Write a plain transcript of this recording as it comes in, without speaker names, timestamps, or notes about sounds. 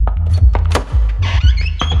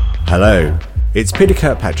Hello, it's Peter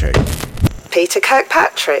Kirkpatrick. Peter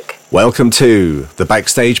Kirkpatrick. Welcome to The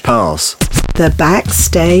Backstage Pass. The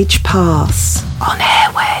Backstage Pass on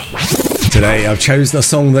Airway. Today I've chosen a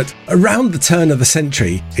song that, around the turn of the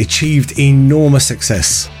century, achieved enormous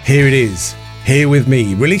success. Here it is, Here With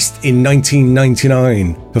Me, released in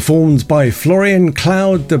 1999, performed by Florian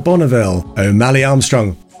Cloud de Bounevialle, O'Malley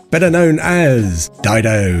Armstrong, better known as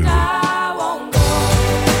Dido.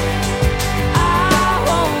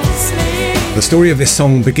 The story of this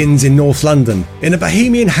song begins in North London, in a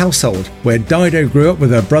bohemian household where Dido grew up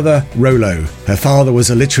with her brother Rollo. Her father was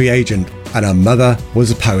a literary agent and her mother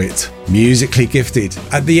was a poet. Musically gifted,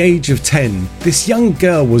 at the age of 10, this young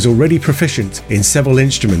girl was already proficient in several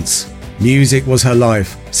instruments. Music was her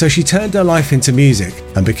life, so she turned her life into music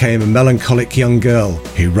and became a melancholic young girl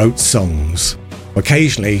who wrote songs.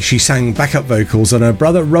 Occasionally, she sang backup vocals on her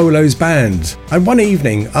brother Rollo's band, and one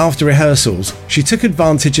evening after rehearsals, she took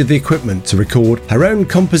advantage of the equipment to record her own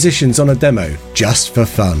compositions on a demo, just for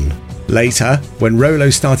fun. Later, when Rollo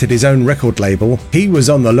started his own record label, he was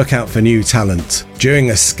on the lookout for new talent. During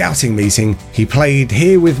a scouting meeting, he played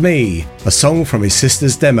Here With Me, a song from his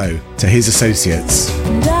sister's demo, to his associates.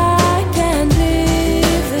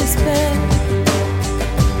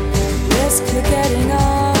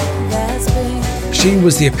 She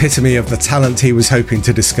was the epitome of the talent he was hoping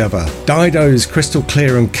to discover. Dido's crystal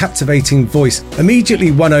clear and captivating voice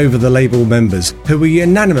immediately won over the label members, who were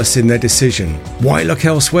unanimous in their decision. Why look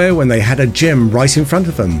elsewhere when they had a gem right in front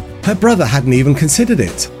of them? Her brother hadn't even considered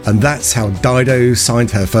it, and that's how Dido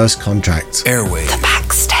signed her first contract. Airway. The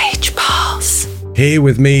Backstage Pass. Here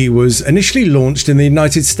With Me was initially launched in the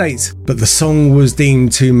United States, but the song was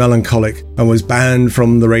deemed too melancholic and was banned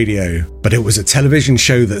from the radio. But it was a television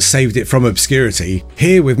show that saved it from obscurity.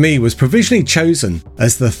 Here With Me was provisionally chosen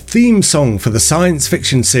as the theme song for the science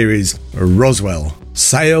fiction series Roswell.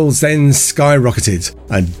 Sales then skyrocketed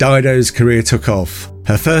and Dido's career took off.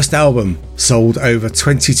 Her first album sold over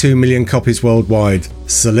 22 million copies worldwide,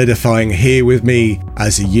 solidifying Here With Me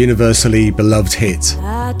as a universally beloved hit.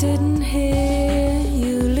 I didn't hear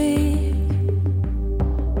you leave.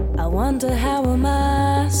 I wonder how am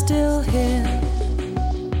I still here?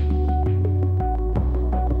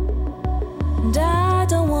 And I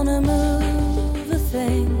don't wanna move a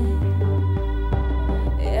thing.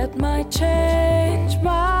 It might change.